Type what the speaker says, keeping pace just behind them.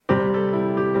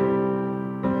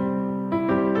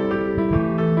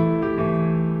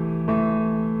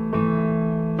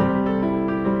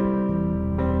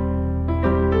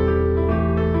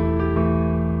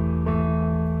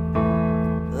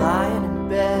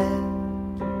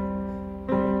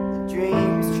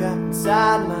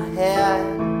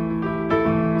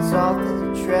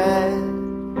tread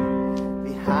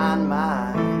behind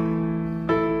my.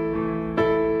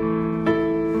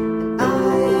 And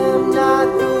I am not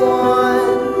the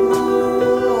one who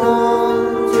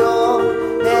holds your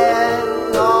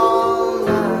head all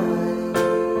night.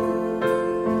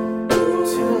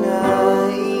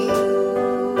 Tonight,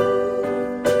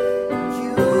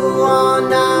 you are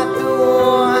not the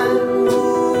one who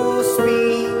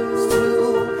speaks to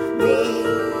me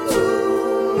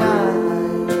tonight.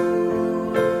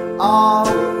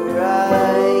 Alright,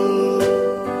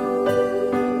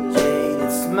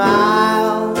 jaded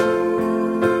smile,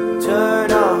 turn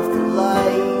off the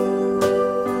light,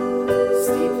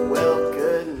 sleep well,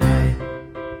 good night.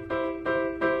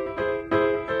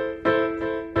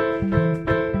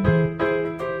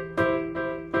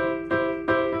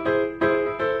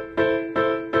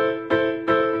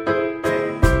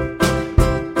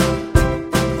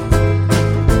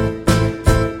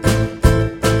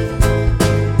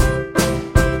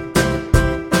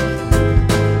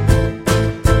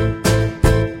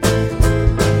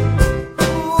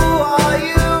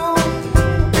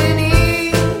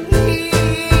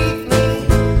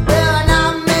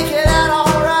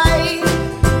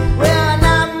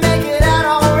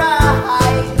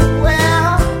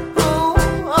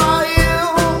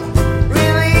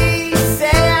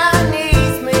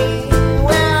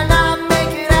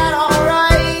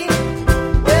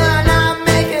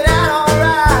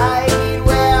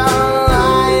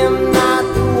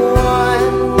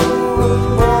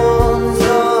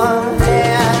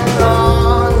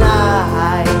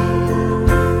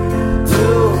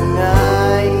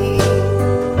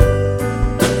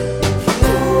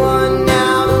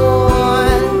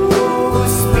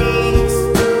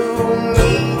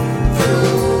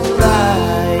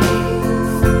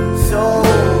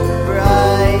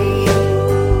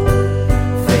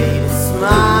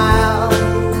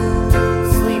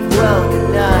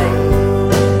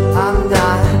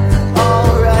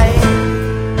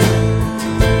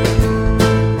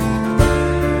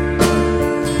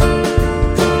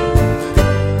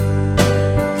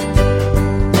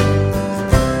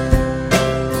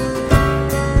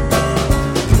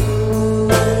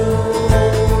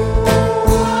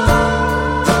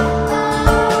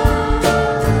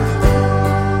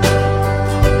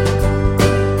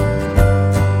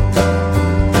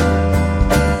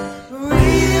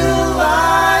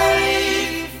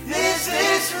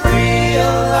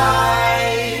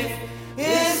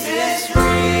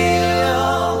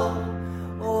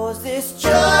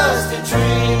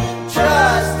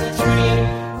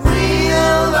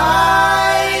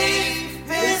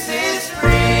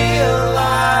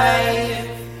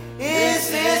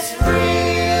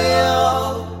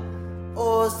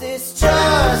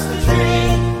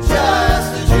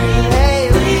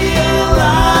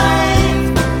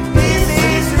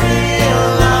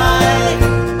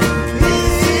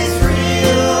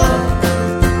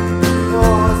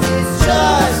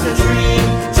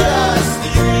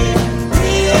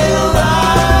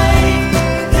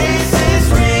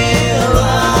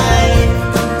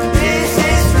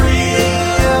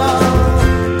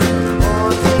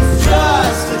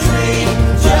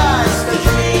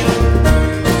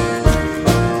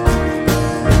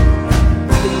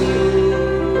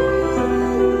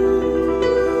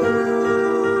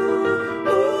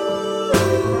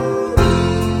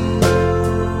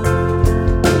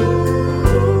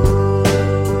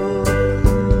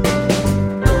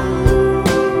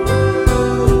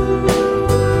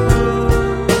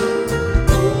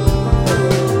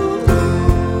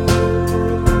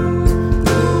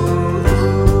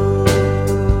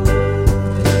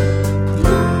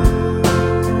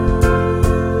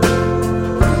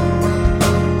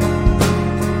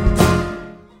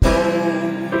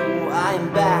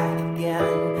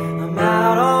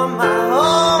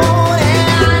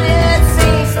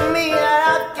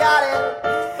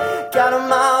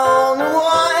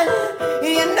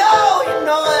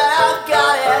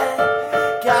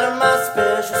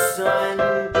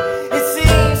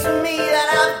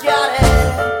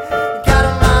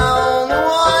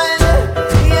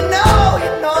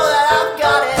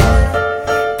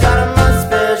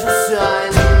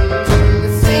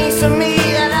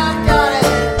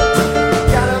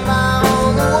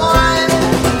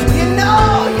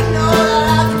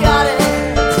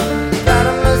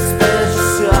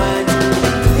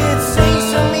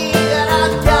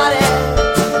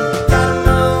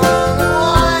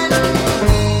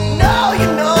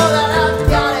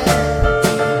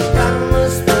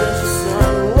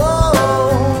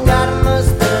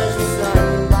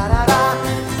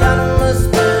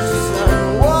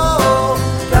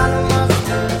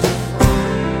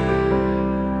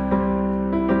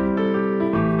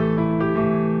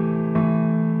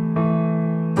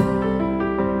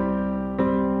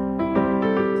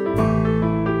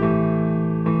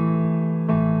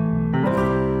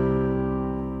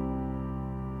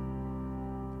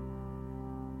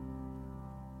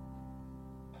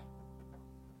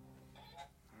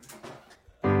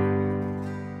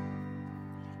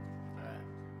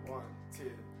 2,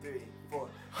 3, 4.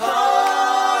 Home.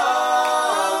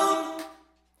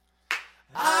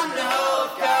 I know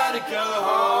I've gotta go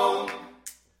home.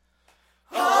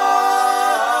 Home.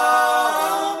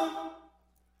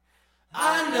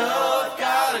 I know I've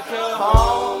gotta go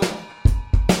home.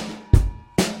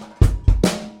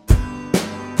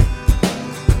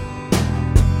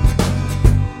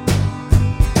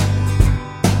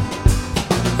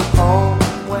 Home,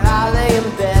 where I lay in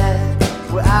bed,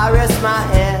 where I rest my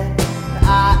head.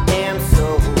 I am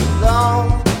so alone,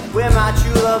 where my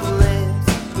true love lives.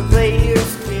 We played here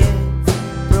as kids,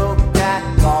 broke that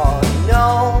ball, you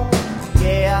know.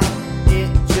 Yeah, it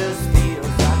just feels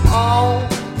like home.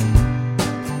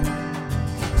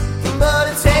 But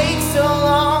it takes so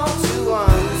long to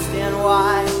understand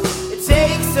why. It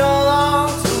takes so long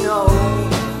to know.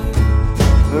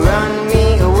 Run me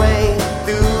away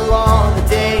through all the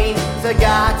days. I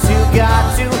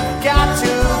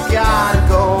gotta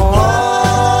go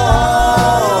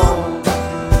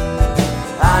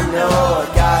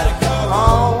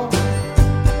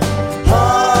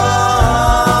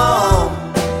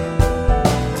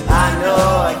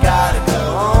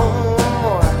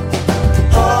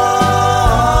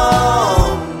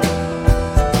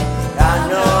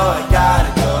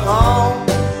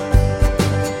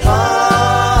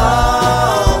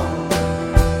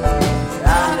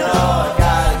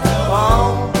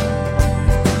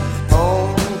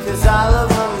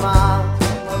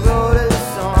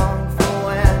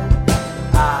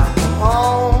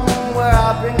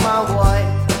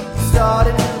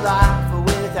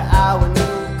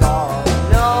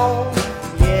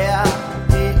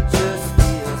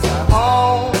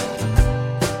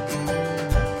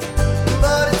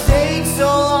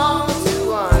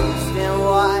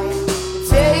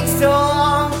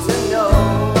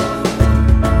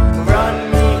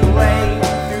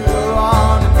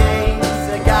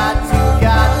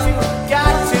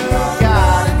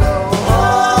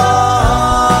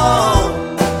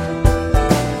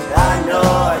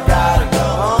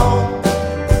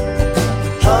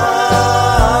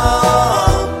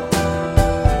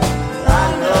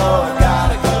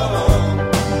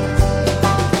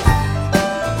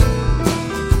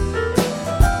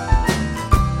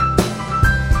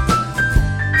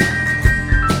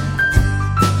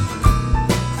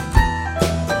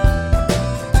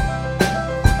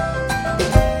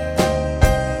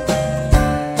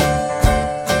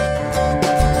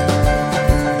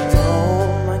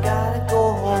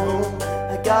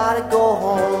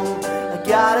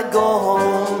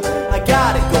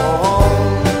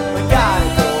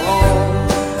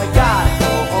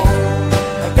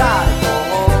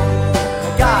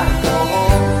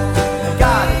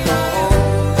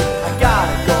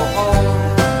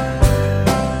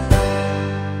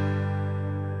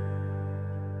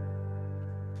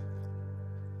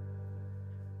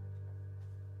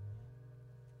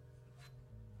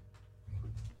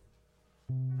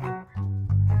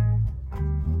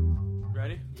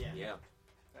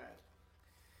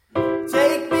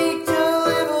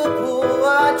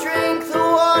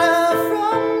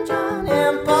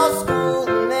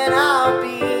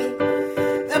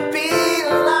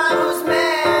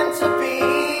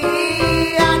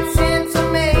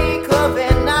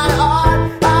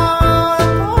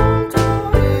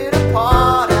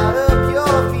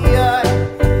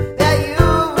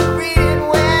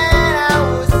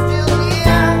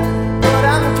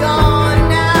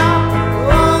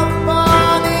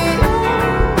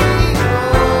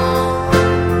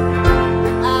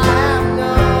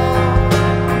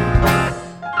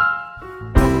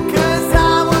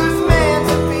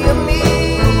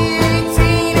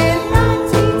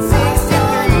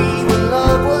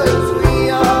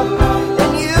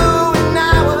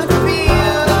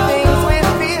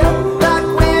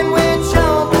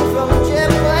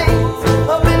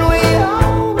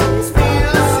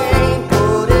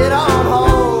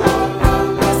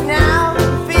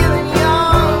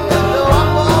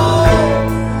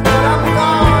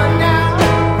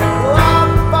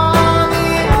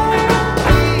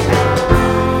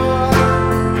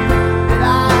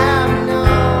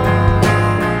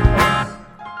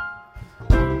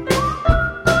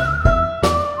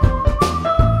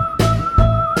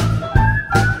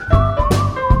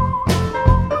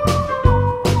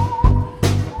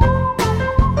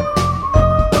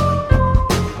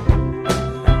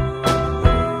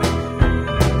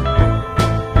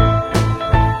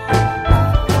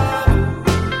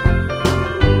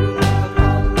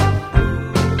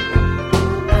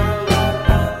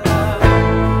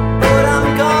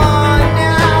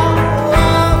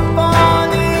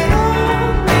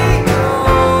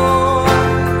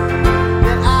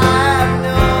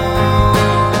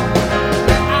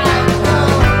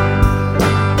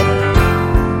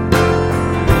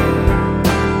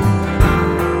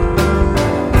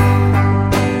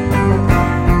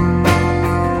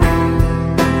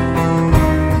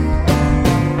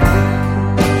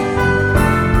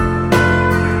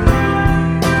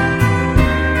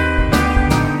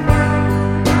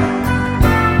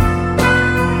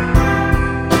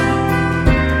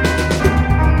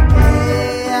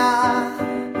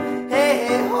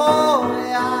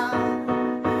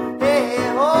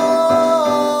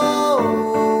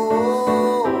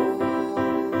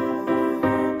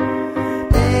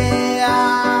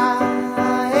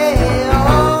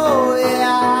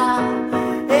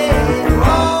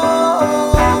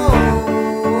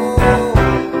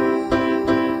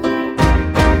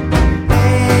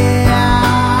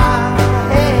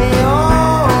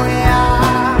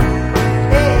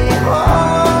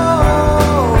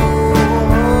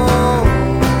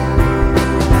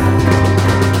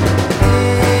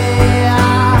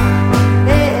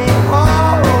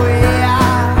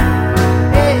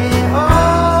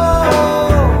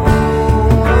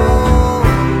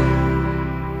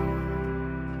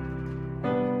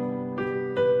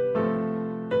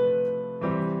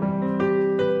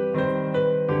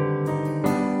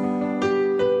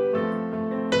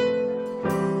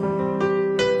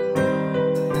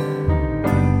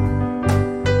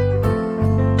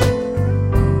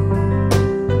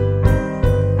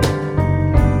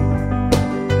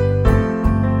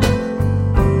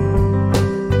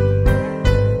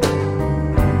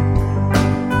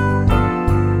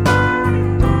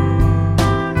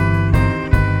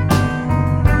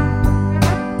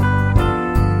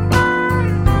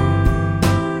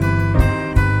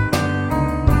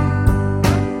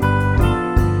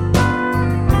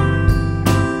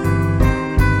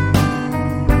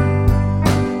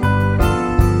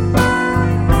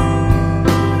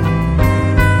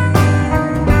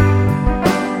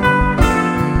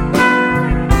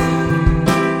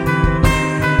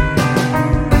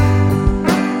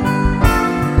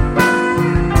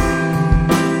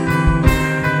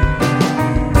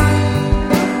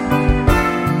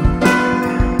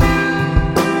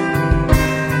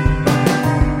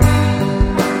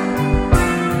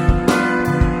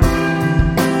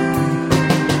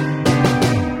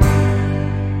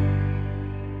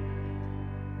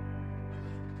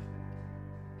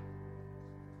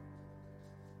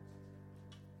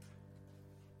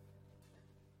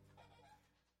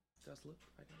Tesla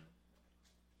right now?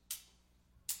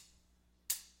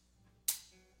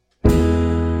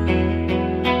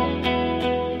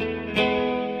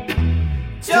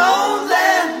 Don't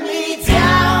let me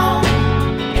down.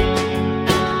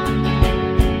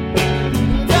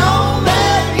 Don't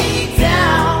let me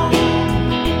down.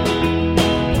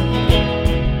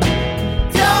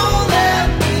 Don't let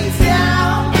me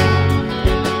down.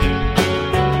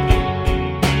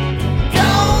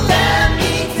 Don't let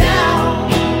me down.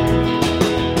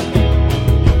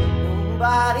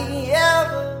 Nobody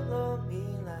ever loved me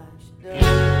like she does.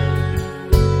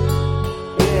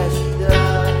 Yeah, she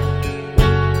does.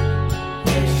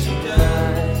 Yes, she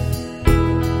does.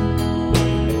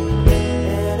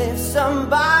 And if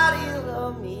somebody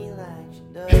loved me like she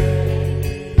does,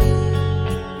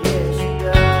 yes, she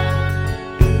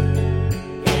does.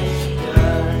 Yes, she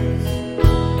does.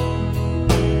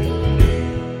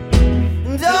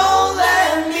 Don't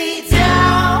let me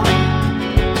down.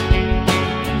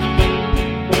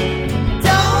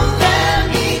 Don't let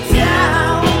me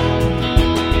down.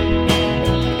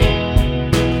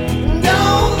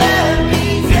 Don't let me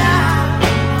down.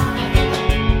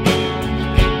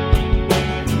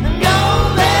 Don't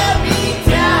let me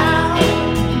down.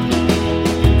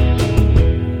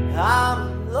 I'm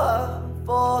in love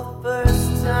for the first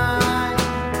time.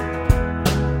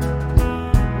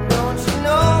 Don't you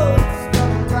know it's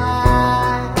gonna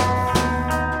rise?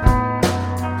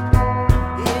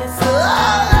 It's a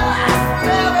love that lasts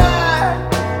forever.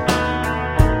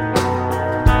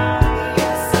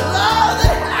 It's a love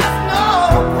that has no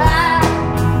past.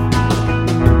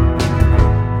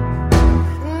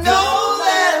 Don't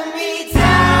let me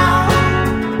down.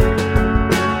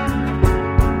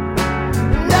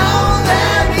 Don't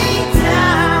let me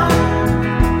down.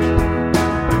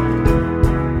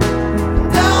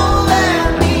 Don't let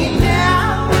me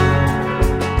down.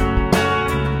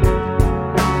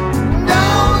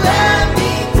 Don't let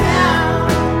me down.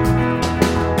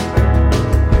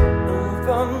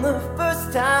 From the first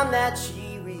time that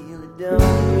she really done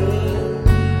me,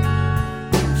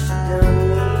 she done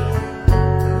me,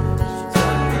 she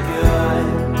done me good.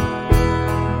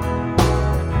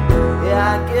 Yeah,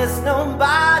 I guess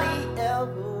nobody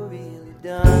ever really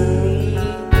done me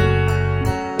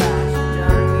like she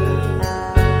done me.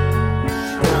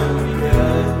 She done me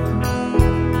good.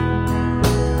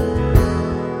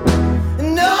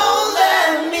 Don't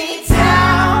let me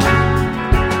down.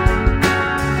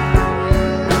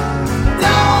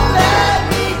 Don't let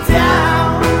me down.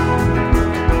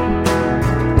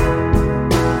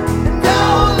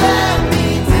 Don't let me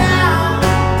down.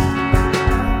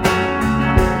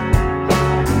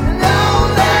 Don't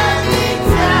let me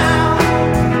down.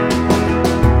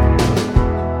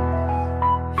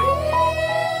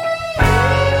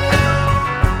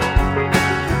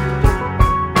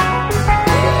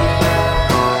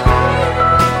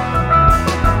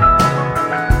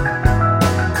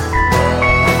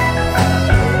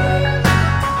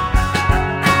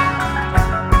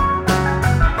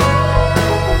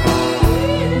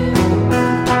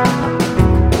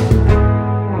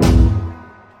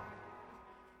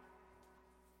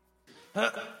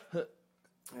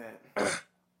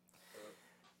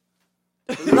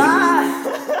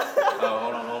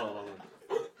 Hold on.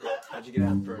 How'd you get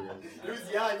out further?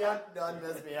 Yeah, done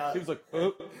messed me up. He was like,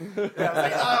 oh. Yeah, I was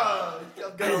like, oh,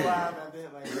 I'm gonna laugh at it.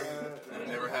 Like, It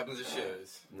never happens at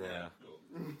shows. Yeah.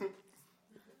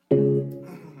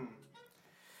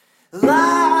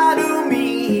 lie to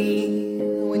me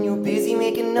when you're busy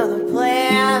making other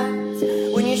plans,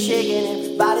 when you're shaking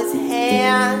everybody's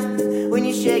hands, when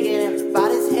you're shaking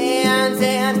everybody's hands,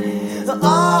 and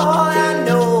all I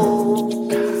know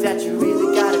is that you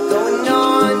really got it going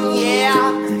on.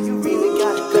 Yeah, you really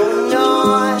got it going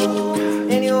on,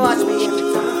 and you watch me every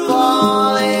time I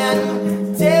fall.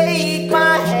 And take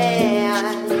my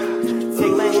hand and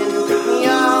pick me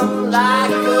up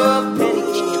like a penny.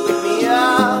 Can you pick me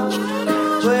up?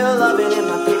 We're loving in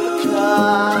my paper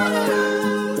cup.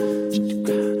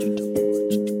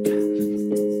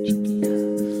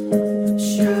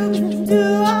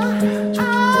 Shoo-doo-ah,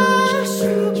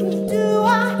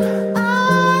 shoo-doo-ah.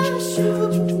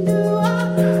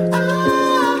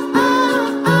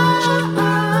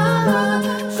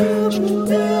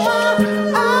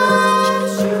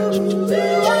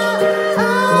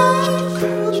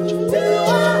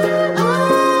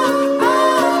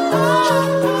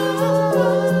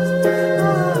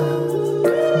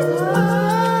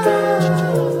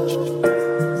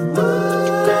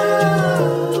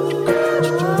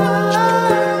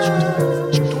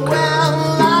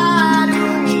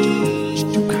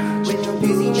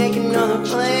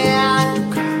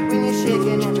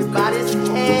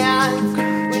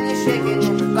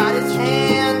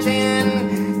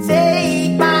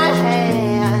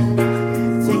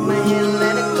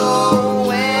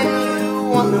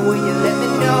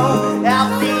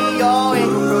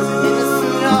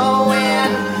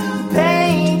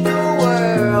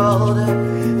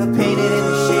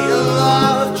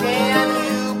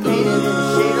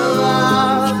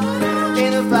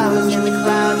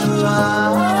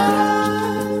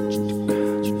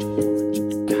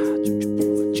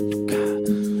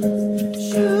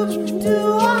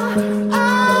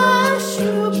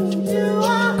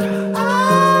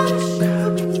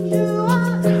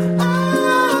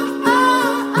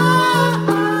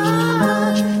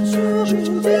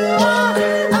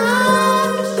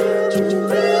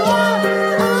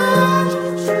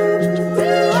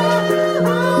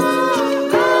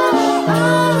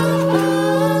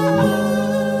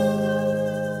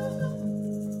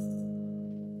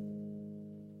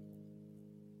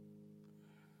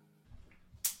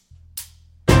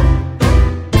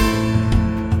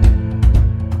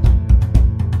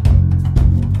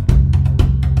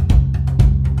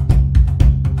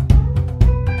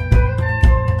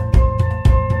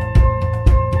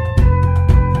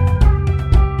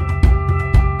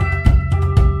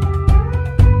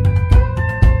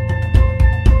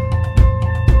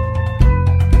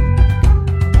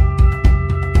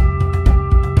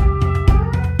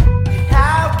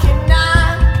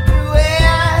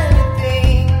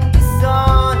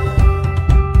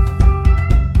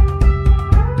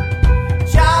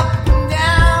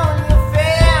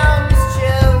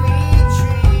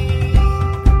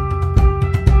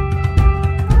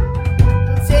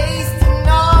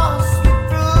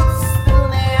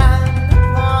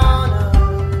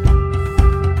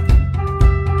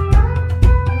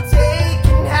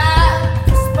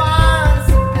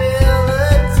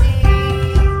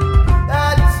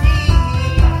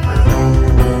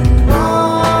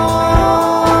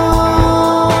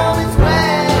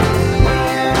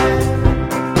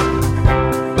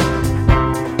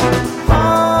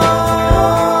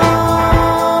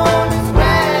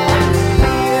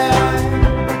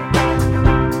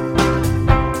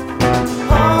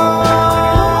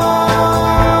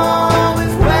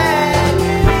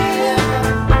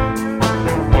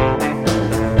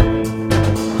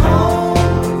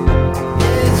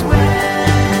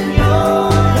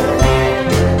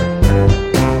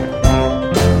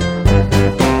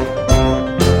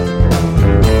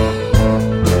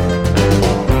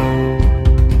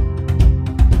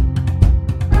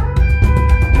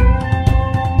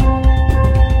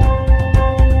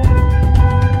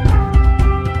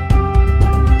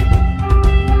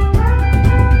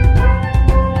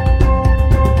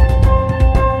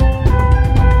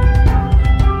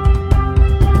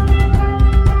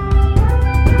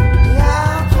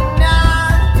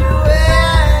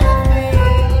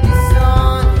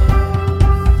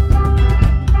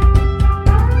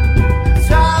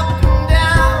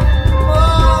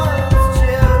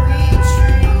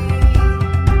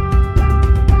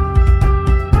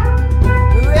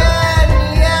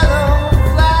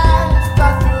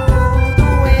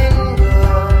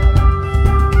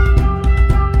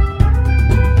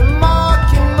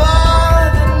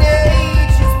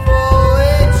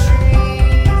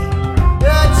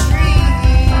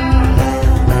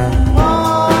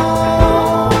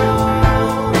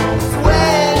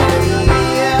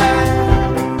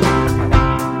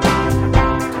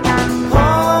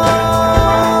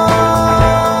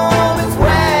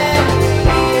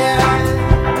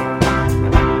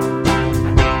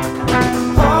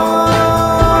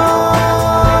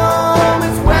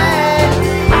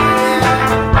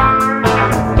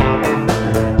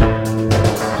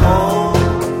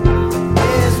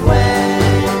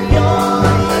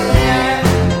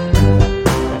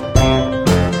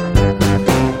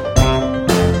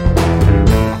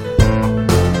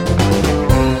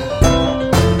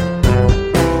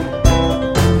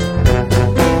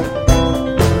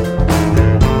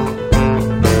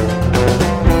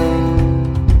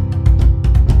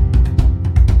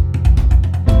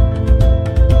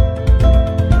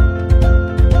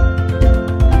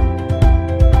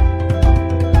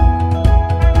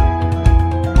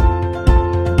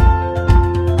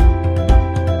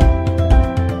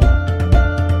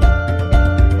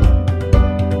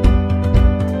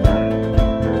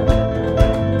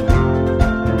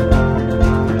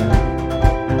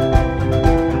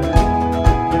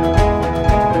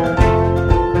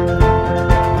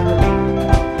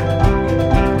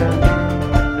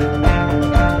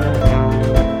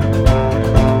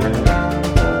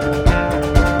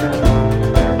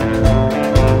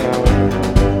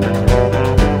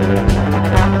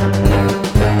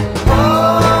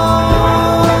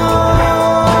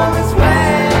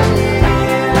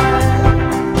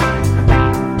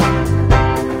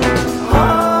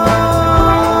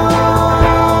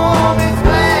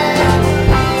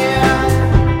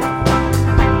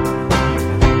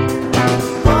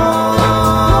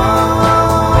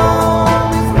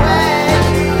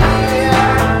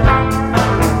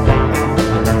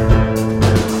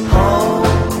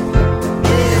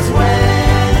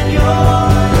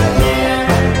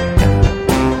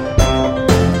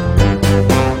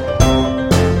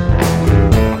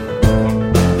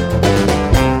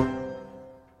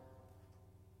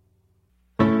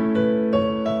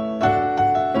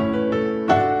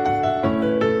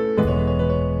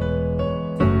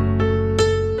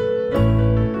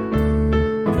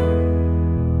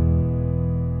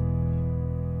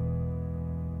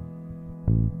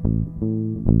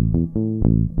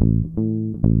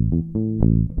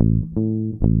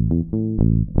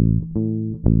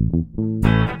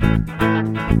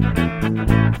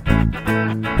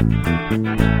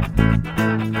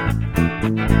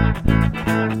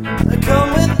 Come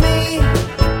with me,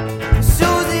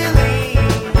 Susie Lee.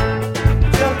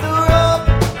 Jump the rope,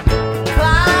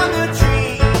 climb the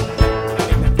tree.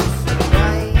 You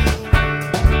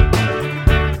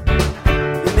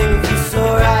make me feel so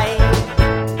right.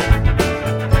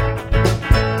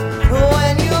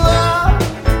 When you love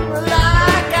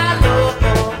like I love,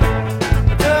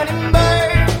 turning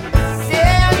birds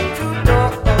into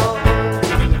doors.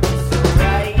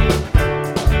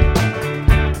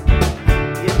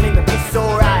 You make me feel so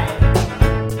right.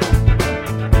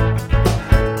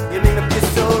 You make me feel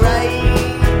so right.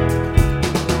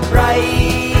 Right,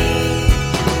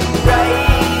 right.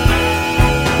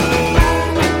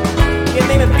 You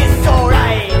make me feel so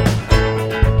right.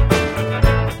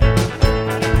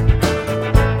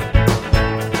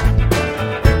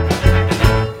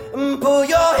 Pull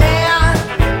your hand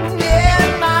in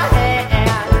my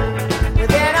hand,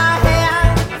 then our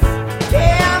hands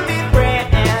can be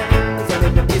friends. You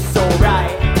make me feel so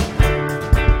right.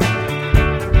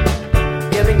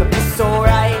 You make me feel so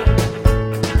right.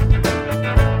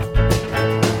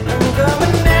 Come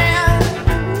and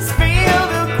dance, feel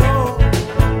the groove.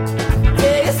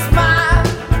 Take a smile,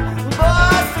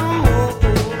 bust a move.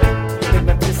 You make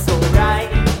me feel so right.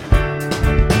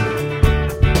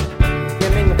 You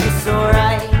make me feel so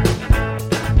right.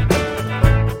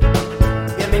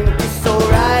 You make me feel so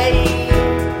right.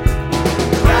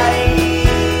 Right,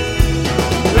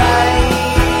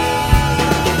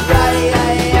 right,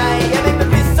 right. You make me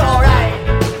feel so right.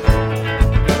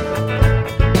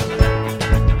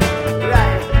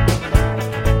 Right.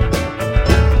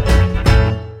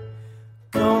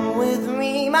 Come with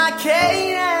me, my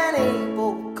Cain and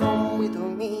Abel. Come with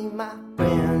me, my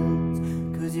friends.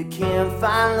 'Cause you can't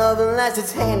find love unless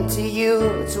it's handed to you.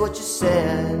 It's what you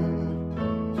said.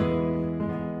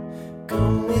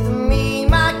 Come with me,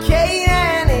 my Cain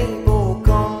and Abel.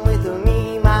 Come with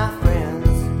me, my friends.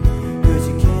 'Cause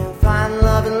you can't find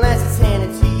love unless it's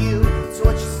handed to you. It's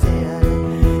what you said.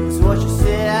 It's what you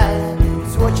said.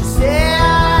 It's what you said.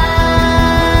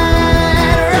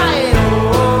 Right.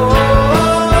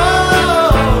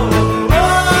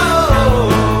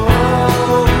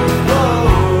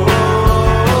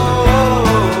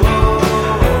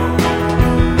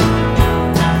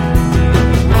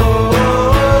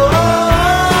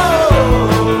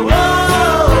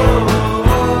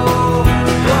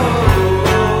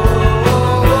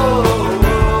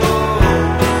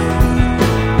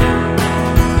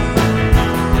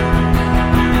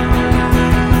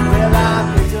 Well,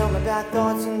 I picked up my bad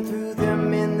thoughts and threw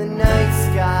them in the night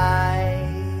sky.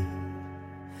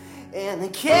 And they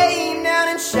came down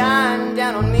and shined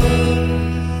down on me.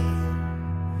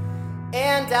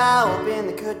 And I opened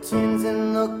the curtains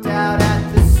and looked out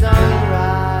at the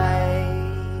sunrise.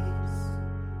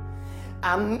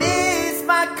 I miss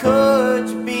my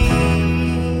Coach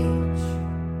Beach.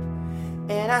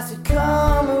 And I said,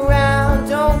 come around,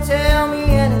 don't tell me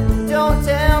anything, don't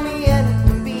tell me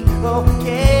anything, be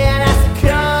okay. And I said,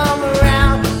 come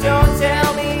around, don't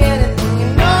tell me anything, you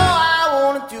know I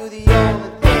wanna do the only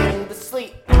thing but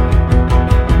sleep. I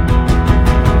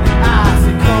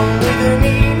said, come with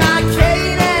me, my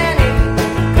Cain and Abel.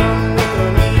 Come with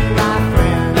me, my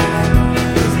friend.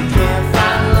 'Cause you can't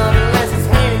find love unless it's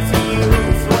handed to you.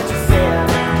 It's what you said.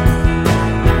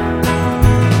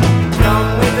 Come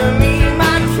with me,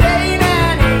 my Cain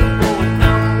and Abel.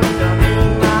 Come with me,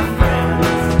 my friends.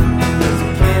 'Cause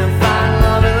you can't find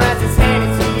love unless it's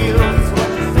handed to you. It's what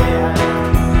you said.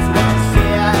 It's what you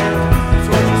said. It's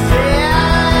what you said.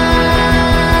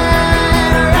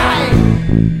 Right.